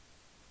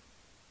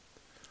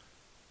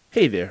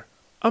Hey there,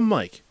 I'm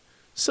Mike.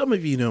 Some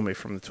of you know me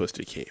from the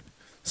Twisted Cape.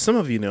 Some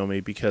of you know me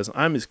because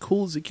I'm as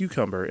cool as a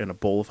cucumber in a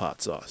bowl of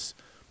hot sauce.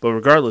 But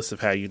regardless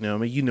of how you know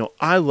me, you know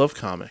I love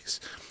comics.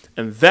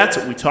 And that's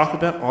what we talk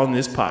about on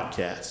this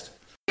podcast.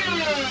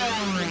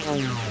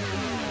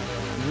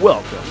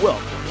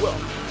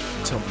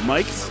 Welcome to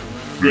Mike's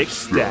Thick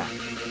Stack.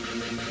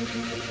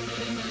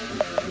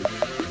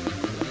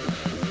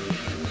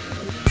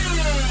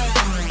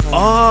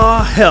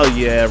 Aw, hell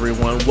yeah,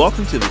 everyone.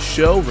 Welcome to the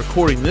show,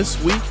 recording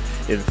this week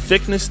in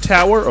Thickness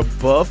Tower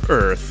above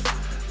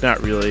Earth.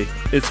 Not really.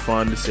 It's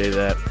fun to say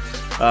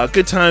that.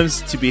 Good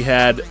times to be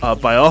had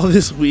by all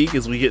this week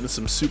as we get into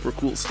some super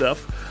cool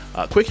stuff.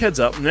 Quick heads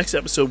up, next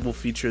episode will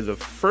feature the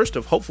first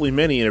of hopefully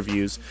many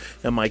interviews,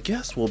 and my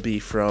guest will be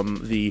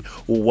from the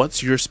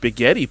What's Your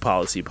Spaghetti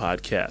Policy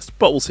podcast,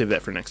 but we'll save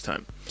that for next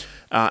time.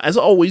 As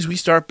always, we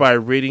start by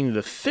rating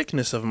the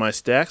thickness of my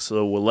stack,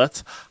 so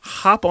let's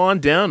hop on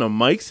down to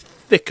Mike's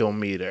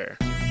Thickometer.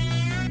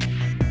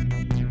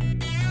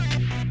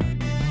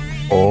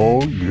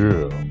 Oh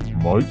yeah,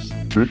 Mike's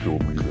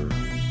Thickometer.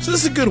 So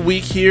this is a good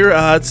week here.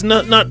 It's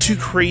not too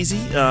crazy.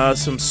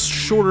 Some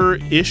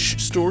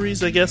shorter-ish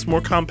stories, I guess, more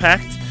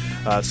compact.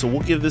 So we'll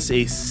give this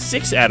a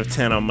 6 out of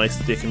 10 on Mike's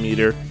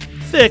Thickometer.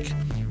 Thick,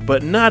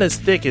 but not as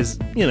thick as,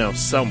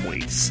 some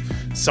weeks.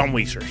 Some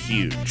weeks are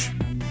huge.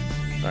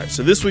 All right,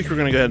 so this week we're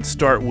going to go ahead and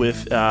start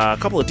with a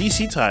couple of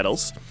DC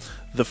titles,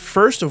 the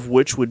first of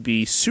which would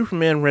be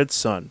Superman Red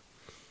Son.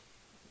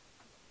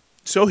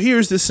 So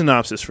here's the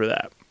synopsis for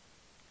that.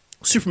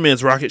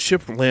 Superman's rocket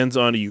ship lands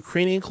on a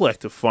Ukrainian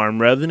collective farm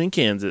rather than in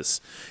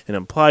Kansas, an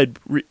implied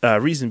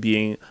reason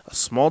being a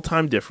small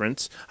time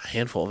difference, a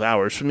handful of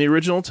hours from the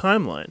original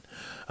timeline.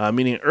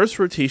 Meaning Earth's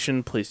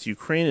rotation placed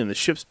Ukraine in the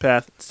ship's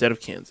path instead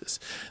of Kansas.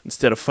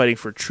 Instead of fighting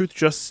for truth,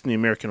 justice, and the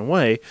American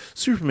way,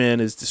 Superman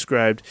is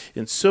described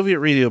in Soviet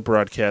radio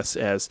broadcasts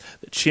as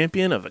the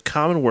champion of the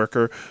common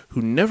worker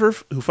who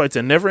fights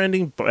a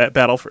never-ending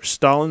battle for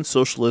Stalin,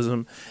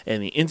 socialism,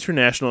 and the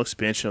international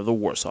expansion of the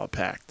Warsaw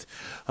Pact.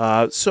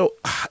 So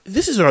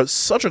this is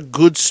such a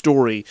good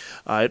story.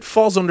 It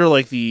falls under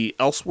the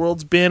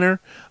Elseworlds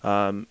banner.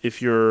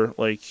 If you're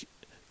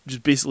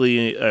just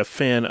basically a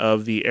fan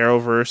of the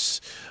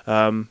Arrowverse.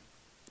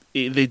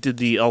 They did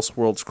the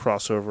Elseworlds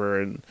crossover,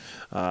 and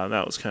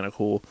that was kind of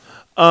cool.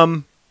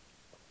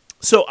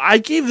 So I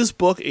gave this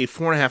book a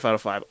 4.5 out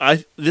of 5.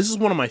 This is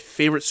one of my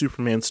favorite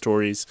Superman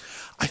stories.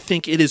 I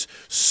think it is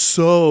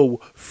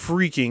so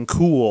freaking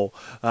cool.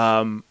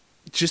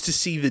 Just to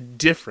see the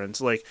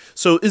difference.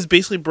 So it's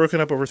basically broken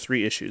up over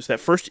 3 issues.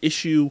 That first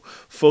issue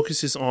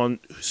focuses on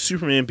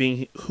Superman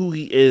being who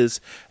he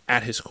is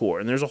at his core.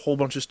 And there's a whole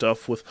bunch of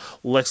stuff with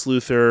Lex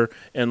Luthor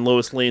and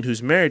Lois Lane,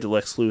 who's married to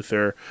Lex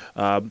Luthor,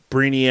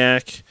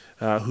 Brainiac,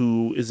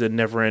 who is a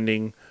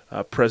never-ending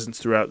presence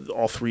throughout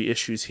all 3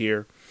 issues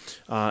here,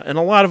 and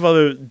a lot of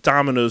other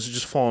dominoes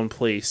just fall in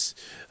place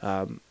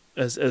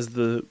as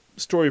the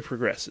story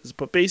progresses.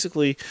 But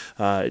basically,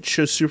 it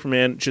shows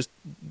Superman just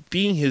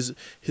being his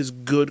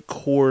good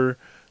core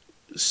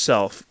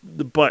self,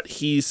 but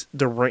he's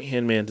the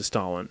right-hand man to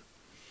Stalin.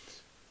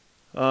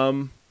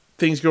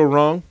 Things go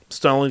wrong.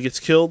 Stalin gets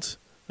killed.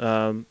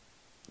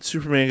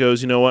 Superman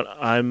goes, you know what?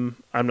 I'm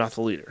not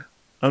the leader.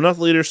 I'm not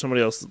the leader.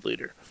 Somebody else is the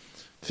leader.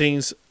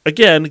 Things,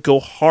 again,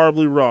 go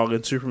horribly wrong,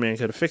 and Superman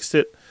could have fixed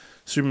it.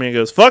 Superman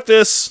goes, fuck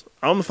this.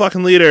 I'm the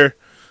fucking leader.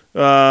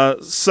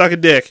 Suck a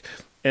dick.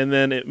 And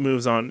then it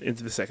moves on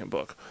into the second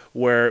book,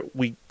 where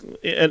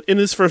in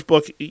this first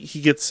book,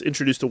 he gets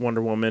introduced to Wonder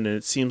Woman, and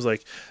it seems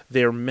like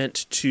they're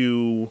meant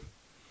to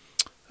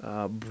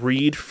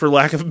breed, for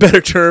lack of a better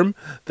term.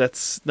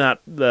 That's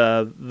not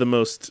the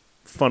most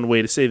fun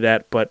way to say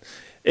that, but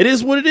it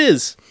is what it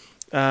is.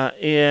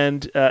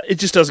 And it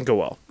just doesn't go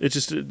well. They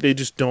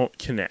just don't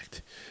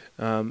connect.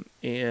 But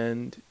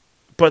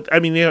I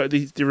mean,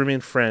 they remain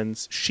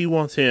friends. She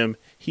wants him.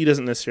 He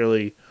doesn't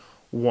necessarily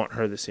want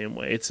her the same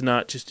way. It's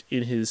not just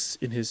in his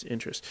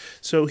interest.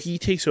 So he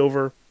takes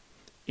over,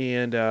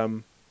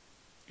 and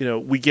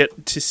we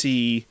get to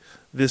see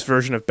this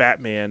version of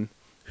Batman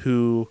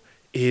who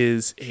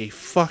is a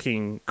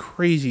fucking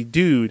crazy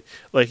dude.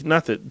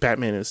 Not that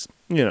Batman is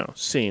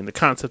sane. The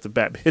concept of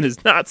Batman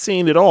is not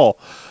sane at all.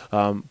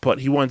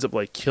 But he winds up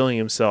killing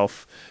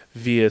himself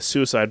via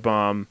suicide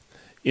bomb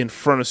in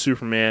front of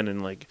Superman,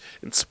 and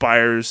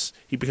inspires.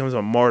 He becomes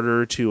a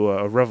martyr to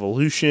a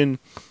revolution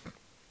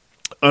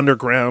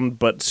underground,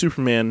 but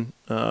Superman,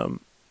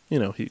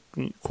 he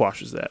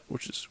quashes that,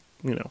 which is,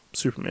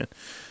 Superman.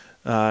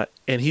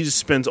 And he just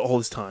spends all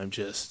his time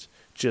just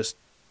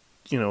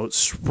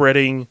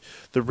spreading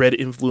the red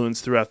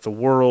influence throughout the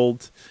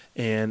world,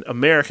 and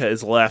America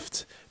is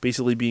left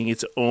basically being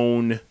its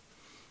own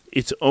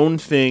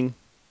thing.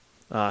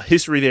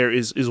 History there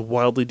is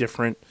wildly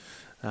different,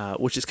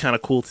 which is kind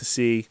of cool to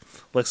see.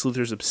 Lex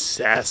Luthor's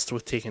obsessed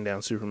with taking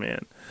down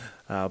Superman.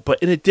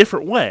 But in a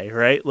different way,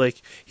 right?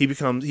 He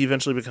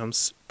eventually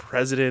becomes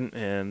president,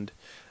 and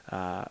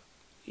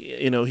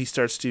he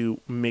starts to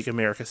make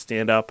America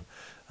stand up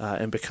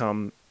and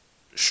become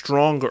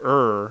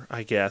stronger,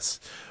 I guess.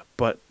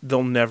 But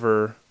they'll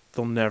never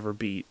they'll never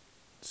beat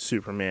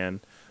Superman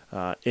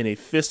in a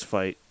fist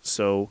fight.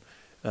 So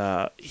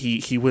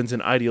he wins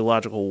an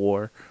ideological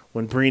war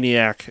when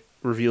Brainiac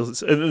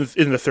reveals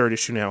in the third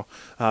issue now.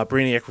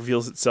 Brainiac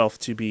reveals itself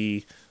to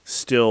be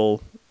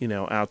still,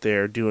 out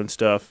there doing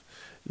stuff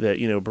that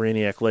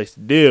Brainiac likes to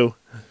do,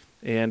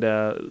 and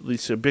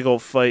leads to a big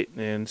old fight,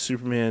 and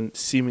Superman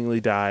seemingly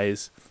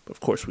dies. But of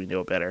course, we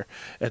know better.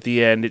 At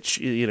the end,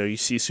 you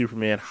see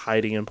Superman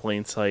hiding in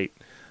plain sight.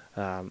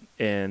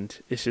 And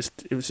it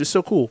was just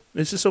so cool.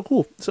 It's just so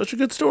cool. Such a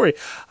good story.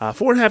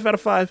 4.5 out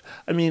of 5.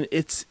 I mean,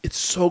 it's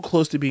so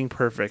close to being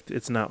perfect.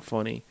 It's not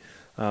funny.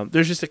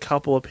 There's just a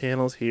couple of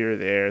panels here or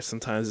there.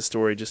 Sometimes the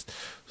story just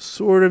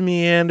sort of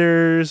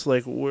meanders.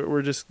 Like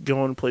we're just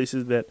going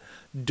places that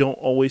don't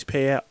always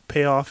pay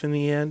off in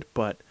the end.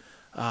 But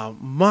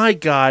my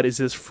God, is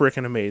this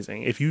freaking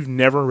amazing. If you've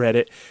never read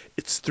it,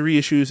 it's 3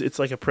 issues. It's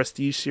like a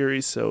prestige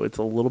series, so it's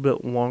a little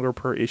bit longer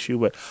per issue,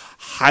 but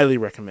highly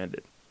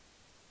recommended.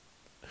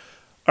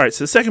 All right,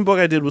 so the second book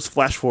I did was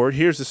Flash Forward.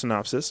 Here's the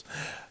synopsis.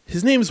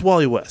 His name is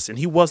Wally West, and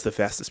he was the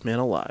fastest man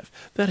alive.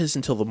 That is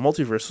until the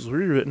multiverse was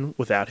rewritten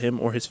without him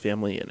or his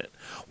family in it.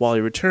 Wally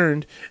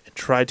returned and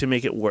tried to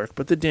make it work,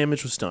 but the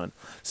damage was done.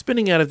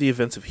 Spinning out of the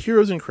events of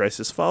Heroes in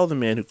Crisis, follow the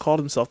man who called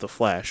himself the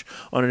Flash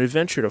on an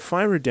adventure to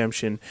find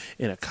redemption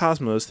in a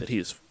cosmos that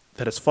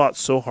has fought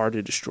so hard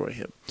to destroy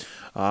him.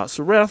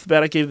 So right off the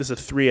bat, I gave this a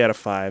 3 out of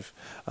 5.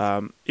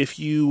 If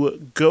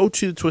you go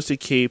to the Twisted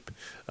Cape,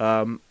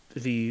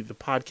 the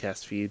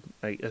podcast feed,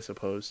 I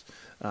suppose,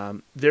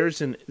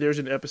 there's an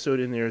episode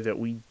in there that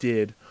we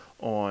did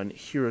on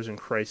Heroes in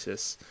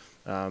Crisis,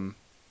 and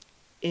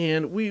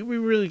we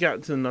really got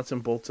into the nuts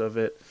and bolts of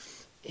it,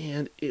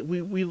 and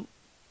we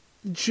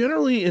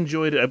generally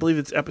enjoyed it. I believe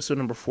it's episode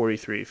number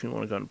 43, if you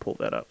want to go and pull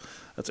that up.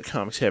 That's a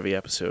comics heavy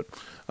episode.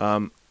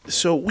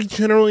 So we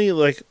generally,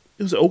 it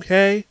was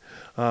okay,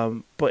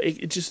 but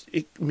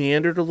it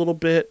meandered a little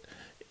bit.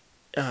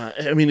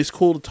 I mean, it's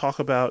cool to talk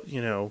about,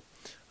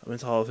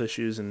 mental health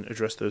issues and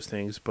address those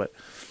things, but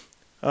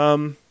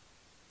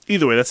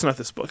either way, that's not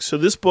this book. So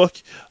this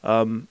book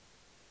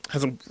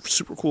has some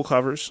super cool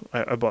covers.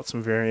 I bought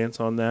some variants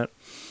on that,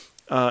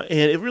 and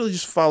it really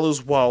just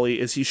follows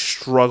Wally as he's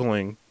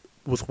struggling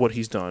with what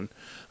he's done,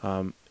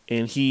 and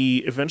he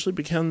eventually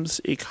becomes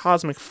a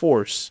cosmic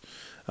force,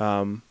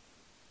 and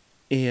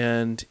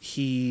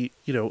he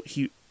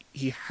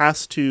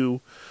has to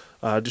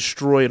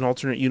destroy an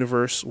alternate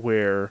universe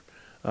where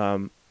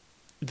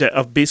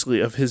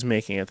of his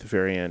making at the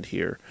very end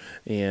here,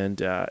 and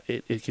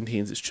it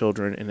contains his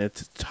children, and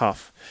it's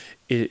tough.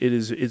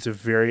 It's a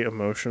very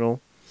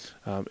emotional.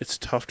 It's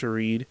tough to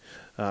read,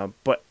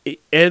 but it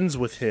ends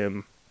with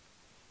him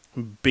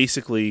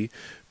basically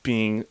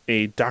being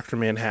a Dr.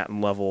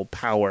 Manhattan level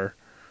power,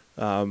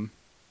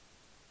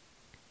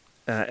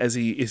 as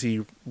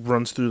he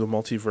runs through the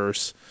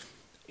multiverse,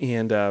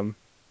 and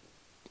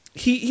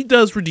he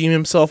does redeem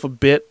himself a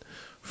bit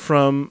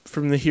from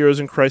the Heroes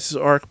in Crisis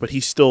arc, but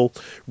he's still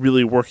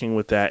really working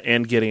with that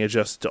and getting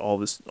adjusted to all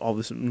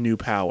this new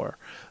power.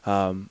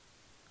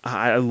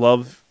 I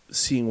love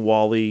seeing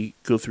Wally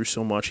go through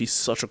so much. He's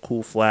such a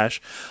cool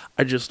Flash.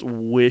 I just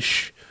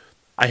wish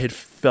I had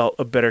felt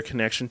a better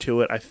connection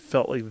to it. I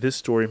felt like this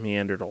story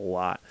meandered a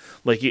lot.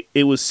 Like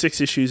it was 6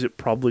 issues. It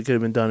probably could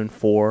have been done in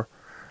 4.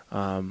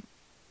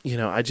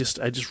 I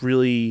just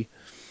really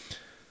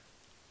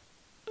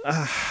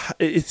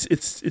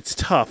it's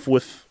tough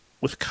with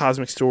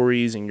cosmic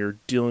stories, and you're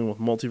dealing with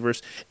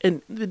multiverse,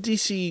 and the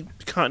DC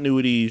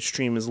continuity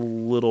stream is a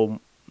little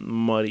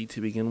muddy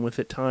to begin with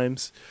at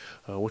times,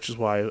 which is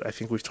why I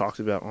think we've talked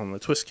about on the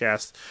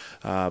Twistcast,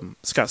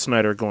 Scott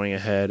Snyder going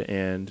ahead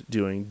and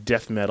doing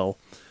death metal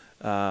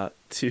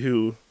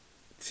to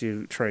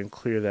try and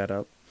clear that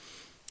up.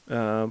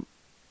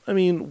 I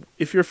mean,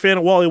 if you're a fan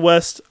of Wally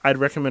West, I'd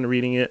recommend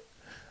reading it.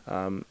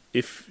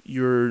 If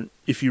you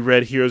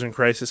read Heroes in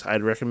Crisis,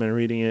 I'd recommend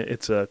reading it.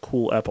 It's a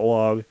cool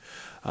epilogue.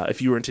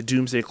 If you were into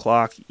Doomsday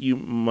Clock, you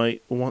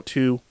might want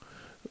to.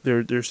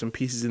 There's some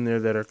pieces in there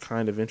that are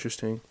kind of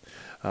interesting,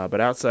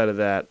 but outside of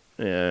that,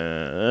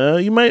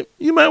 you might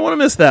want to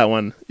miss that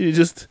one. You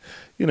just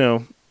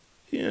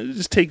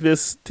just take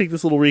this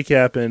little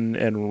recap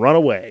and run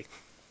away.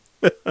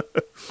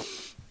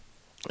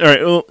 All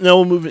right, well, now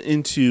we'll move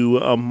into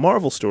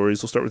Marvel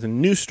stories. We'll start with a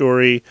new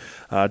story,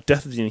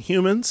 Death of the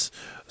Inhumans.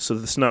 So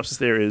the synopsis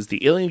there is,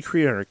 the alien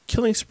Kree are on a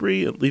killing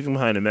spree and leaving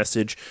behind a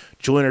message,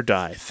 join or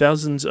die.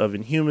 Thousands of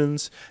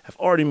Inhumans have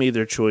already made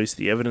their choice.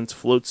 The evidence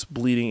floats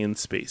bleeding in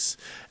space.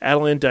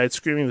 Attilan died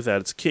screaming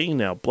without its king.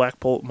 Now Black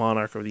Bolt,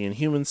 monarch of the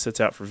Inhumans, sets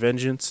out for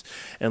vengeance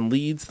and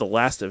leads the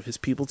last of his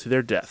people to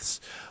their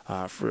deaths.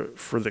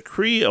 For the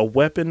Kree, a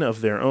weapon of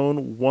their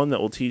own, one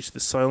that will teach the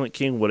Silent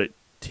King what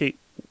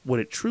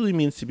it truly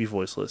means to be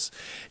voiceless.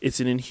 It's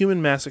an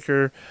inhuman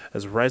massacre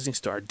as rising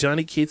star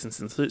Donny Cates and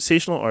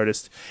sensational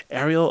artist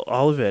Ariel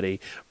Olivetti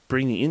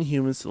bring the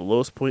Inhumans to the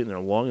lowest point in their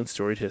long and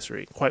storied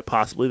history, quite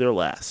possibly their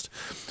last.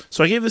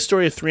 So I gave this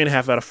story a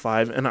 3.5 out of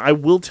 5, and I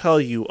will tell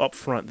you up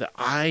front that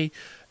I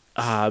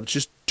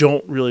just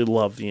don't really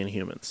love the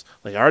Inhumans.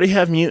 Like, I already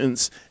have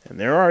mutants, and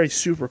they're already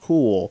super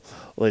cool.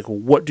 Like,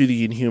 what do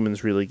the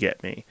Inhumans really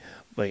get me?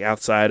 Like,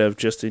 outside of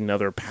just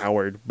another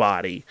powered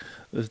body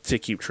to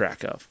keep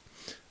track of.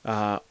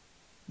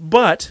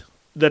 But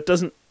that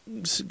doesn't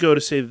go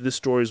to say that this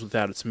story is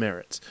without its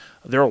merits.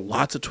 There are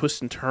lots of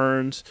twists and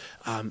turns.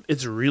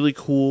 It's really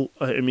cool.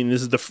 I mean,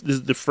 this is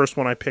the first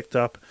one I picked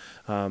up.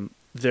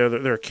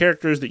 There are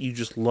characters that you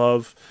just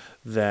love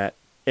that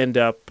end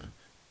up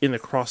in the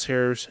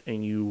crosshairs,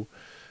 and you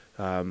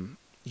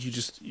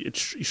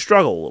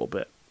struggle a little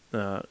bit.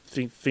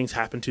 Things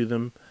happen to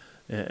them,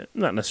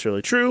 not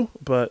necessarily true,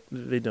 but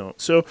they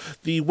don't. So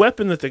the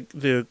weapon that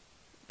the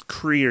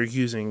Kree are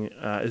using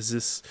is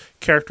this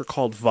character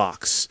called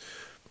Vox,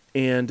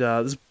 and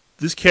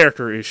this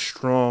character is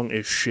strong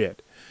as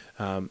shit,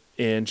 and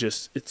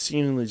it's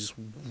seemingly just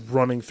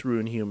running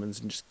through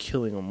Inhumans and just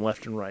killing them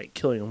left and right,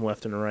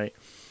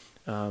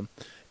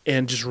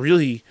 and just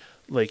really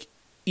like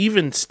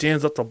even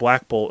stands up to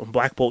Black Bolt, and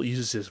Black Bolt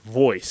uses his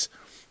voice,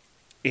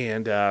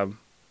 and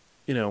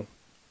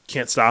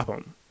can't stop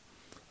him,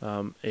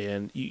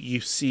 and you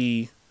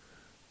see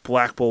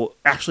Black Bolt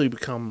actually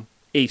become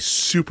a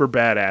super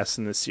badass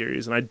in this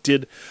series, and I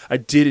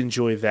did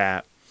enjoy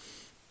that.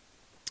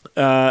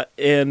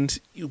 And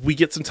we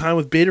get some time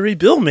with Beta Ray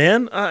Bill,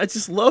 man. I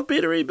just love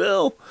Beta Ray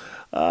Bill.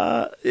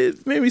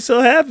 It made me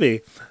so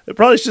happy. I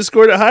probably should have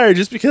scored it higher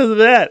just because of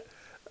that.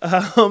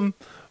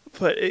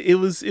 But it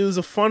was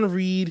a fun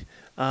read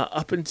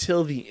up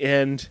until the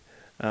end.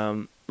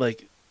 All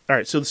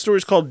right, so the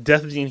story's called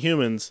Death of the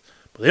Inhumans,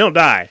 but they don't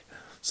die.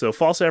 So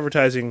false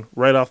advertising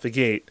right off the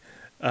gate.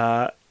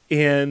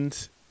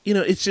 And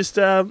it's just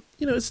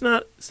it's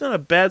not a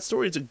bad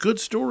story. It's a good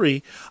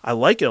story. I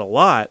like it a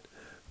lot,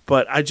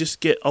 but I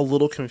just get a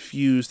little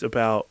confused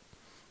about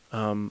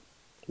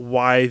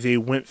why they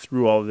went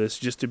through all of this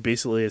just to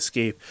basically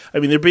escape. I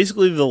mean, they're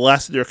basically the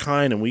last of their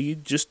kind, and we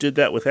just did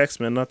that with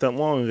X-Men not that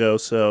long ago.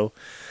 So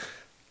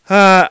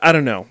I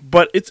don't know,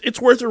 but it's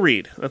worth a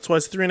read. That's why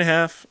it's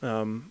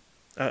 3.5.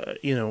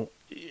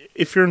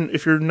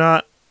 If you're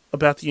not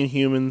about the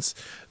Inhumans,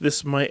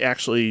 this might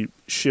actually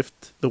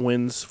shift the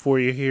winds for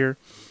you here.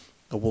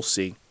 We'll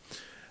see.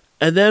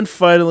 And then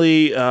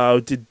finally,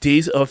 did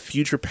Days of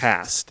Future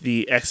Past,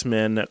 the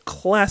X-Men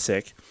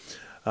classic.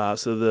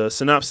 So the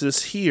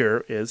synopsis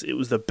here is: it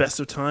was the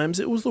best of times,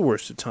 it was the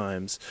worst of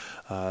times.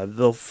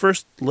 The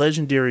first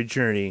legendary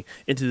journey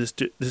into this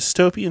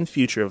dystopian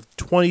future of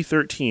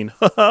 2013.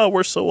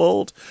 We're so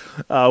old.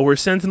 Where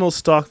Sentinels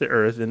stalk the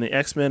Earth, and the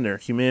X-Men are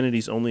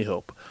humanity's only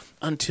hope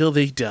until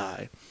they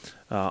die.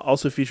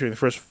 Also featuring the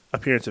first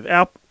appearance of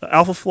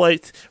Alpha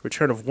Flight,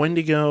 return of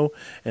Wendigo,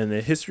 and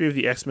the history of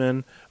the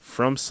X-Men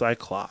from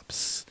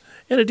Cyclops,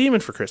 and a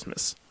demon for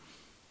Christmas.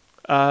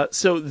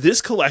 So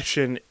this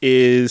collection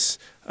is,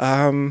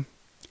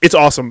 it's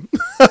awesome.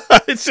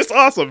 It's just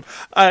awesome.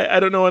 I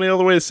don't know any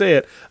other way to say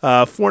it.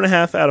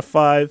 4.5 out of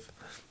 5.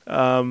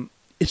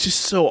 It's just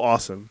so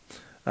awesome.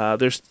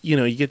 There's,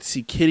 you get to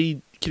see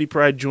Kitty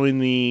Pryde join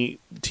the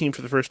team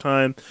for the first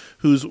time,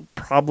 who's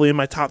probably in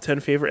my top 10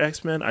 favorite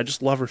X-Men. I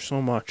just love her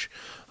so much.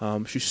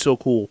 She's so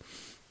cool.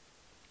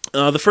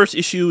 The first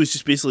issue is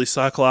just basically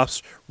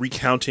Cyclops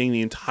recounting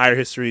the entire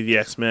history of the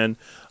X-Men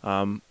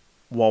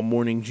while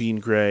mourning Jean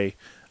Grey.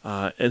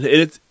 And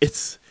it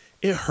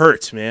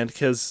hurts, man,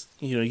 because,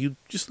 you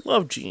just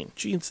love Jean.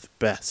 Jean's the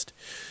best.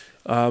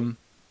 And,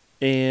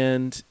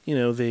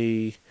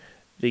 they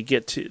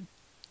get to...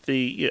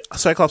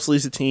 Cyclops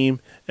leaves the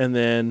team, and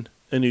then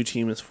a new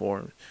team is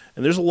formed.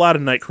 And there's a lot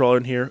of Nightcrawler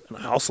in here, and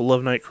I also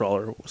love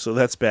Nightcrawler, so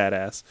that's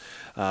badass.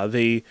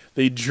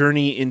 They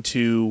journey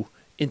into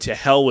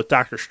hell with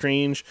Doctor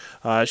Strange.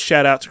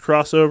 Shout out to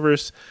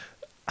crossovers.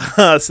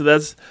 So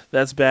that's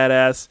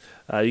badass.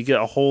 You get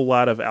a whole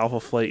lot of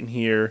Alpha Flight in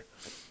here.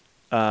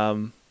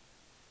 There's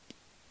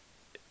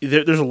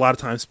a lot of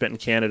time spent in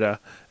Canada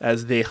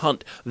as they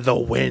hunt the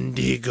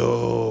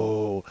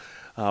Wendigo.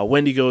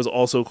 Wendigo is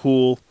also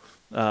cool.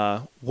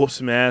 Whoops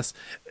some ass.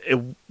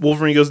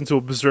 Wolverine goes into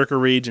a berserker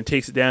rage and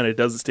takes it down. It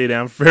doesn't stay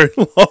down for very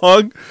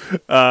long.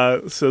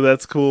 So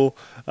that's cool.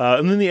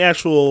 And then the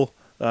actual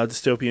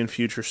dystopian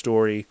future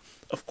story.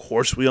 Of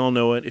course, we all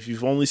know it. If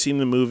you've only seen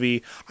the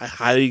movie, I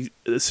highly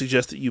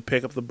suggest that you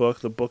pick up the book.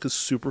 The book is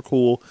super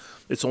cool.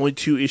 It's only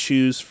 2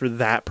 issues for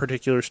that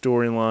particular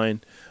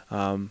storyline.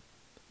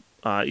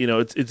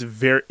 It's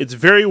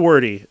very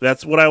wordy.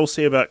 That's what I will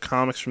say about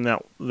comics from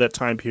that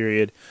time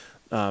period.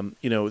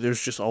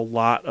 There's just a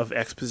lot of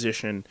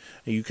exposition,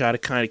 and you got to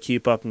kind of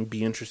keep up and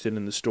be interested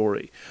in the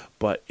story.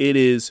 But it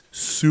is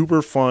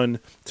super fun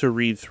to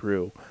read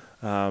through.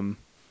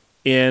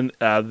 And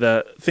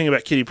the thing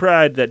about Kitty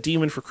Pryde, that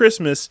demon for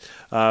Christmas,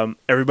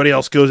 everybody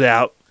else goes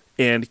out,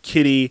 and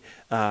Kitty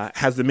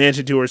has the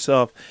mansion to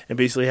herself and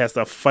basically has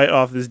to fight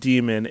off this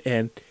demon,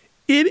 and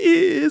it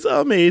is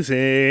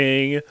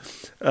amazing.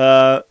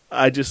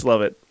 I just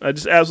love it. I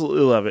just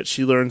absolutely love it.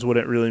 She learns what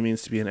it really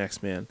means to be an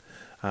X-Man.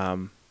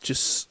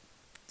 Just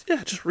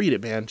read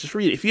it, man. Just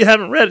read it. If you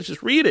haven't read it,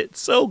 just read it.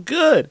 It's so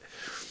good.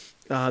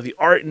 The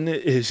art in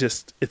it is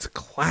it's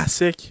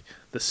classic.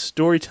 The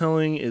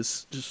storytelling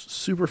is just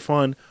super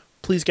fun.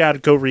 Please,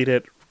 God, go read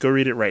it. Go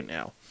read it right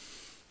now.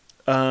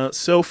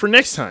 So for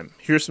next time,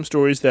 here's some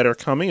stories that are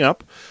coming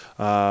up.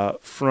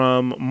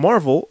 From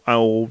Marvel, I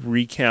will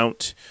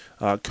recount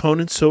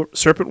Conan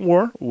Serpent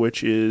War,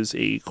 which is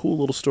a cool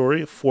little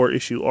story, a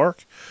 4-issue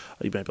arc.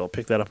 You might be able to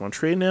pick that up on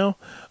trade now.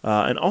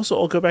 And also,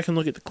 I'll go back and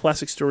look at the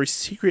classic story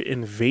Secret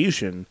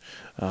Invasion.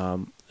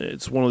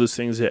 It's one of those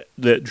things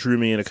that drew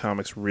me into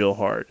comics real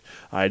hard.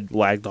 I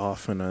lagged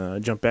off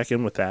and jumped back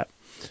in with that.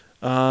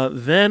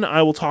 Then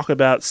I will talk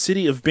about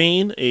City of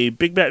Bane, a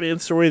big Batman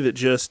story that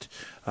just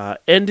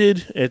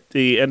ended at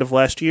the end of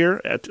last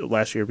year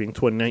being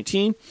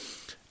 2019.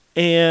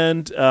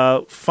 And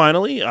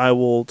finally, I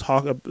will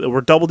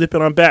we're double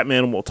dipping on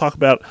Batman. We'll talk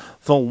about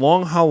The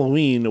Long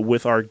Halloween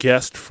with our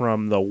guest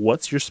from the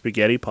What's Your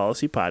Spaghetti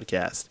Policy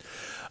podcast.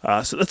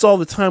 So that's all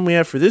the time we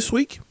have for this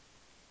week.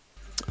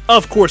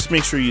 Of course,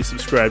 make sure you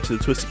subscribe to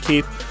The Twisted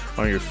Cape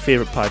on your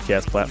favorite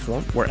podcast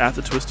platform. We're at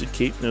The Twisted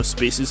Cape, no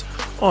spaces,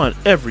 on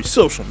every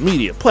social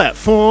media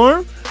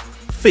platform.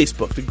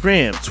 Facebook, the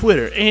Gram,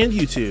 Twitter, and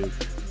YouTube.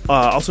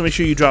 Also, make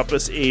sure you drop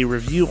us a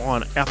review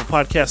on Apple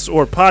Podcasts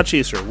or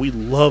Podchaser. We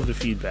love the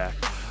feedback.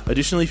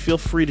 Additionally, feel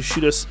free to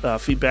shoot us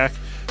feedback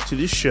to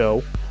this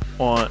show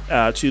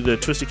to the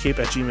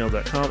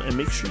twistedcape@gmail.com, and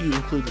make sure you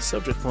include the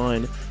subject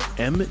line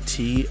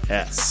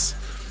MTS.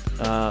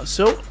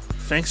 So,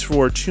 thanks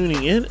for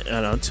tuning in,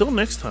 and until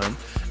next time,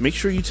 make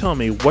sure you tell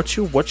me what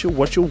you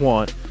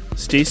want.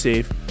 Stay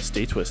safe,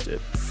 stay twisted.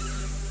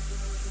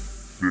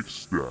 Thick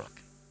stack.